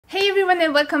Hey everyone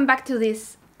and welcome back to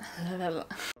this...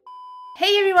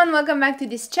 Hey everyone, welcome back to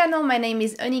this channel. My name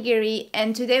is Onigiri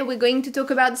and today we're going to talk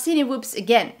about cinewhoops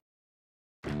again.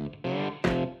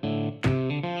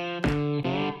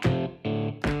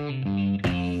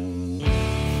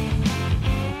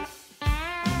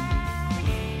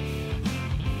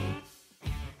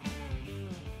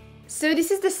 So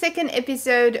this is the second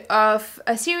episode of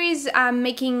a series I'm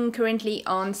making currently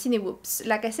on cinewhoops.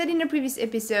 Like I said in the previous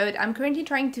episode, I'm currently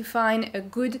trying to find a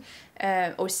good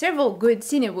or several good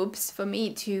cinewhoops for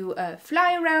me to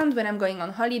fly around when I'm going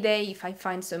on holiday, if I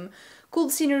find some cool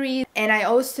scenery. And I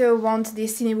also want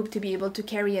this cinewhoop to be able to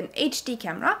carry an HD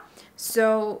camera.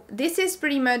 So this is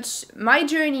pretty much my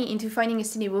journey into finding a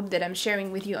cinewhoop that I'm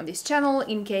sharing with you on this channel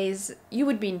in case you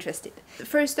would be interested.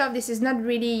 First off, this is not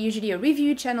really usually a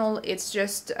review channel, it's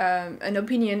just an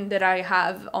opinion that I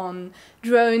have on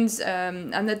drones.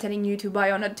 I'm not telling you to buy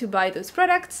or not to buy those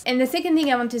products. And the second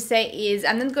thing I want to say is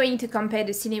I'm not going to compare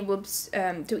the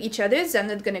cinewhoops to each other. I'm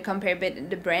not going to compare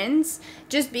the brands,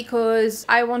 just because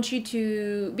I want you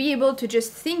to be able to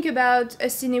just think about a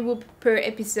cinewhoop per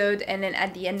episode and then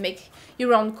at the end make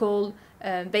your own call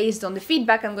based on the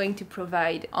feedback I'm going to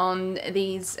provide on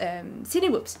these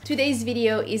cinewhoops. Today's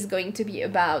video is going to be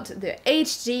about the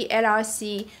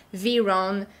HGLRC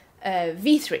Veyron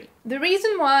V3. The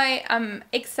reason why I'm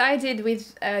excited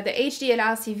with the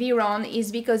HGLRC Veyron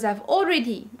is because I've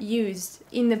already used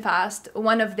in the past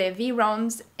one of their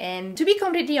Veyrons, and to be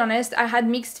completely honest, I had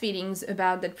mixed feelings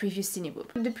about that previous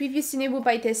cinewhoop. The previous cinewhoop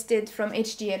I tested from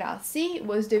HGLRC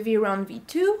was the Veyron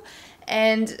V2,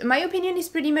 and my opinion is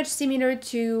pretty much similar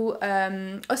to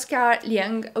Oscar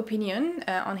Liang's opinion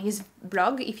on his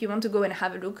blog. If you want to go and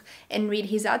have a look and read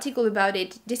his article about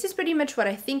it, this is pretty much what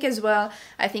I think as well.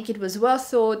 I think it was well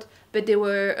thought, but there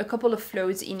were a couple of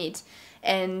flaws in it.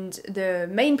 And the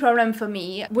main problem for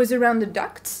me was around the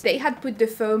ducts. They had put the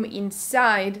foam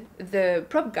inside the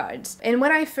prop guards. And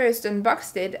when I first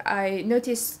unboxed it, I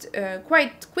noticed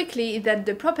quite quickly that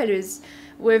the propellers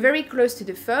were very close to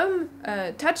the foam,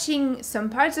 touching some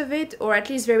parts of it, or at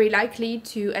least very likely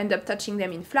to end up touching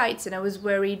them in flights. And I was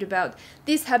worried about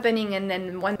this happening and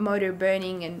then one motor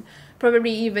burning and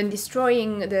probably even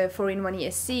destroying the 4-in-1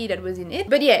 ESC that was in it.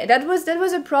 But yeah, that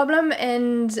was a problem,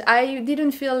 and I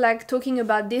didn't feel like talking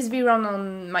about this Veyron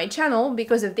on my channel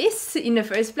because of this in the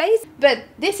first place. But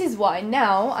this is why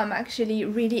now I'm actually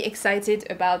really excited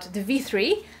about the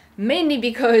V3, mainly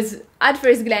because at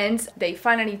first glance they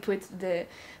finally put the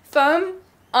foam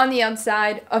on the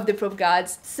outside of the prop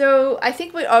guards. So I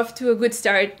think we're off to a good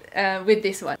start with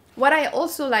this one. What I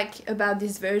also like about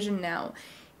this version now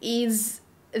is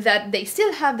that they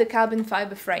still have the carbon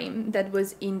fiber frame that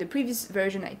was in the previous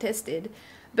version I tested,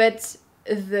 but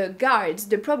the guards,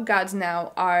 the prop guards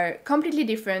now are completely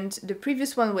different. The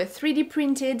previous one were 3D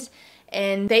printed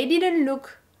and they didn't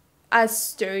look as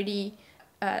sturdy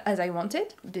as I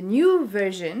wanted. The new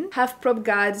version have prop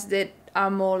guards that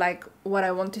are more like what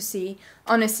I want to see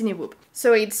on a cinewhoop.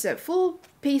 So it's a full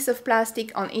piece of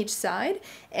plastic on each side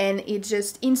and it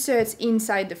just inserts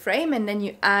inside the frame, and then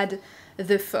you add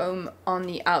the foam on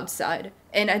the outside.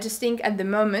 And I just think at the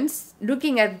moment,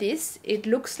 looking at this, it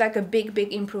looks like a big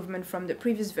improvement from the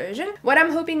previous version. What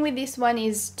I'm hoping with this one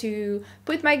is to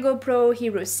put my GoPro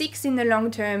Hero 6 in the long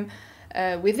term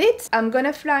with it. I'm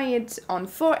gonna fly it on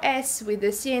 4S with the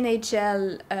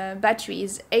CNHL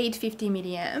batteries 850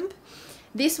 milliamp.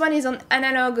 This one is on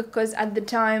analog because at the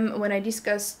time when I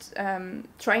discussed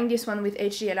trying this one with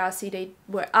HGLRC, they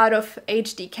were out of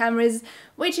HD cameras,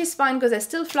 which is fine because I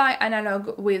still fly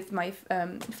analog with my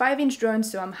 5-inch drone,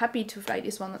 so I'm happy to fly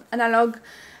this one on analog.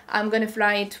 I'm gonna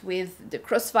fly it with the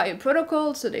Crossfire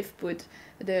protocol, so they've put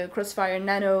the Crossfire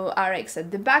Nano RX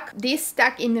at the back. This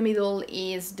stack in the middle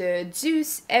is the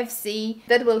Zeus FC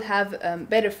that will have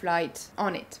better flight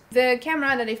on it. The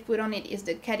camera that they've put on it is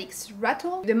the Cadix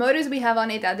Rattle. The motors we have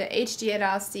on it are the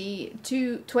HGLRC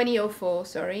 2004,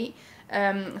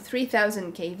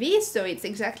 3000 kV, so it's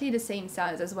exactly the same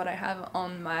size as what I have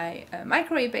on my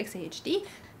Micro Apex HD.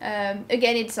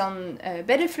 Again, it's on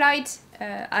better flight,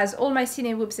 as all my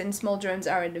cinewhoops and small drones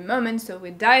are at the moment, so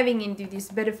we're diving into this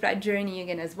better flight journey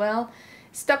again as well.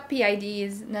 Stock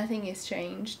PIDs, nothing has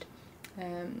changed.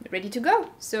 Ready to go.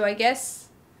 So I guess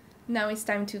now it's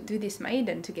time to do this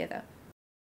Maiden together.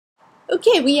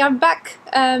 Okay, we are back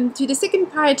to the second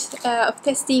part of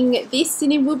testing this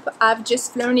cinewhoop. I've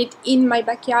just flown it in my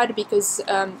backyard because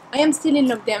I am still in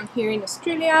lockdown here in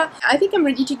Australia. I think I'm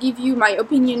ready to give you my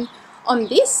opinion on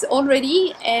this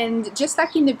already, and just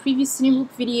like in the previous cinewhoop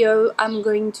video, I'm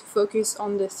going to focus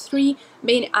on the 3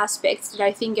 main aspects that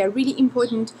I think are really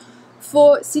important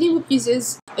for cinewhoop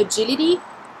users: agility,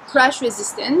 crash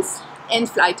resistance, and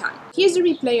flight time. Here's a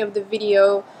replay of the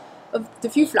video of the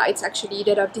few flights actually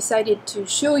that I've decided to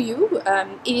show you.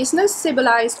 It is not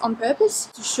stabilized on purpose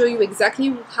to show you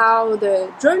exactly how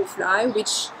the drone fly,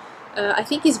 which I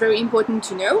think is very important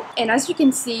to know. And as you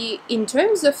can see, in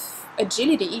terms of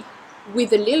agility,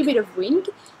 with a little bit of wind,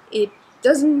 it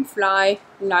doesn't fly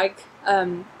like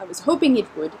I was hoping it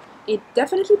would. It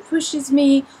definitely pushes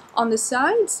me on the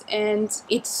sides and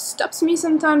it stops me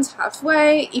sometimes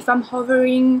halfway. If I'm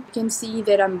hovering, you can see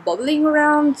that I'm bobbling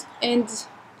around, and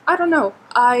I don't know,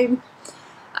 I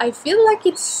feel like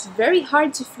it's very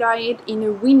hard to fly it in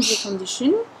a windy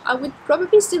condition. I would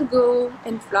probably still go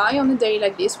and fly on a day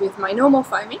like this with my normal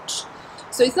 5-inch.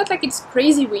 So it's not like it's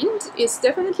crazy wind, it's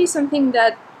definitely something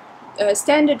that a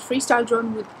standard freestyle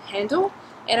drone would handle,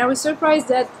 and I was surprised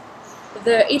that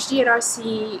the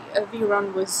HGLRC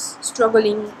Veyron was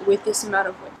struggling with this amount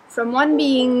of wind. From 1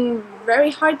 being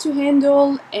very hard to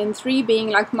handle and 3 being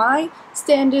like my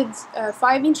standard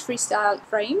 5-inch freestyle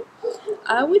frame,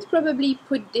 I would probably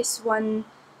put this one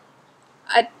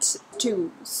at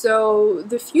 2. So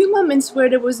the few moments where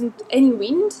there wasn't any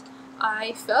wind,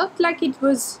 I felt like it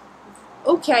was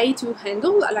okay to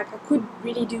handle. Like I could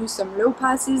really do some low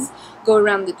passes, go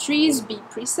around the trees, be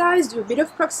precise, do a bit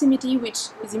of proximity, which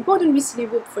is important with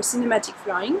cinewhoop for cinematic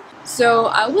flying. So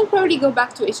I will probably go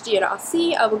back to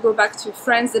HGLRC. I will go back to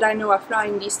friends that I know are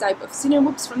flying these type of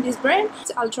cinewhoops from this brand.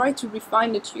 I'll try to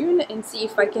refine the tune and see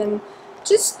if I can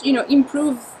just, you know,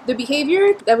 improve the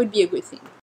behavior. That would be a good thing.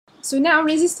 So now,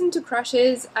 resistant to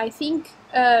crashes, I think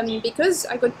because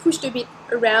I got pushed a bit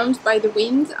around by the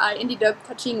wind, I ended up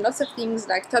touching lots of things,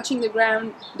 like touching the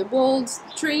ground, the walls,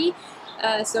 the tree.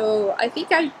 So I think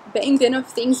I banged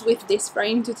enough things with this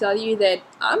frame to tell you that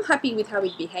I'm happy with how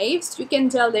it behaves. You can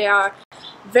tell there are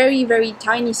very, very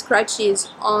tiny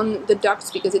scratches on the ducts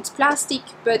because it's plastic,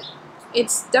 but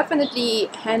it's definitely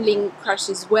handling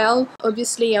crashes well.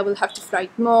 Obviously, I will have to fly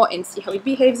it more and see how it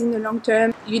behaves in the long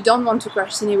term. You don't want to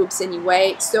crash cinewhoops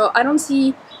anyway, so I don't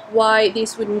see why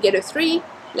this wouldn't get a 3.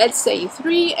 Let's say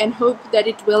 3 and hope that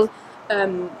it will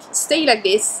stay like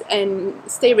this and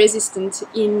stay resistant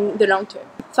in the long term.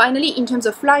 Finally, in terms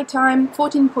of flight time,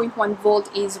 14.1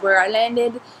 volt is where I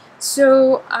landed,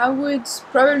 so I would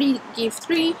probably give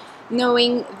 3,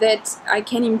 knowing that I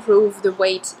can improve the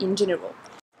weight in general.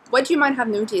 What you might have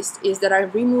noticed is that I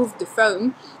removed the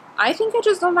foam. I think I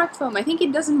just don't like foam. I think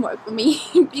it doesn't work for me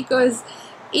because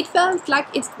it felt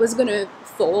like it was gonna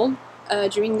fall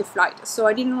during the flight. So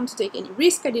I didn't want to take any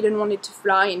risk. I didn't want it to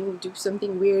fly and do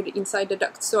something weird inside the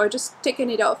duct. So I just taken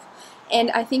it off.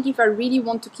 And I think if I really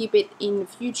want to keep it in the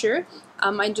future,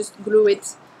 I might just glue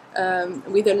it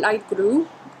with a light glue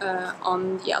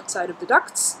on the outside of the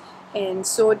ducts and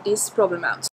sort this problem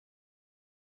out.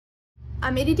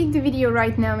 I'm editing the video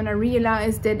right now and I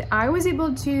realized that I was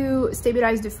able to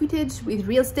stabilize the footage with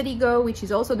Real Steady Go, which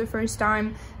is also the first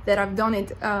time that I've done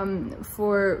it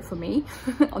for me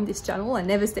on this channel. I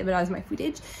never stabilize my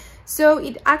footage. So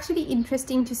it's actually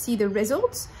interesting to see the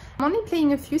results. I'm only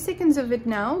playing a few seconds of it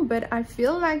now, but I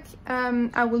feel like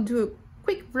I will do a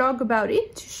quick vlog about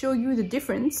it to show you the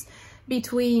difference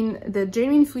between the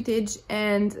genuine footage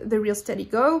and the Real Steady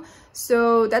Go.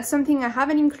 So that's something I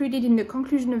haven't included in the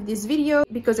conclusion of this video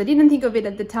because I didn't think of it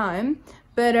at the time,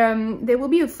 but there will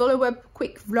be a follow-up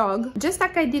quick vlog just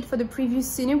like I did for the previous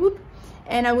cinewhoop,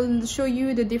 and I will show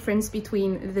you the difference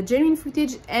between the genuine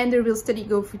footage and the Real Steady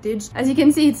Go footage. As you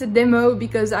can see, it's a demo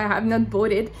because I have not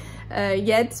bought it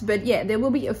yet, but yeah, there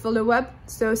will be a follow-up,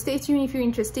 so stay tuned if you're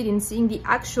interested in seeing the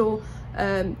actual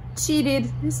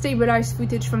cheated stabilized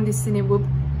footage from this cinewhoop,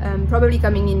 probably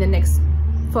coming in the next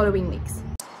following weeks.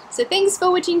 So thanks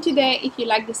for watching today. If you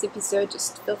like this episode,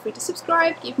 just feel free to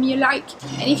subscribe, give me a like,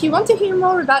 and if you want to hear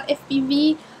more about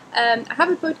FPV, I have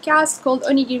a podcast called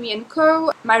Onigiri &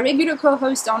 Co. My regular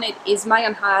co-host on it is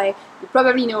Mayan Hai. You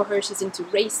probably know her, she's into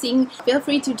racing. Feel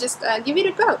free to just give it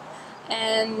a go.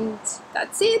 And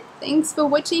that's it. Thanks for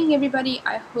watching, everybody.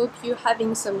 I hope you're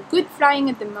having some good flying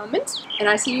at the moment, and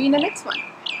I'll see you in the next one.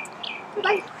 Bye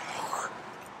bye.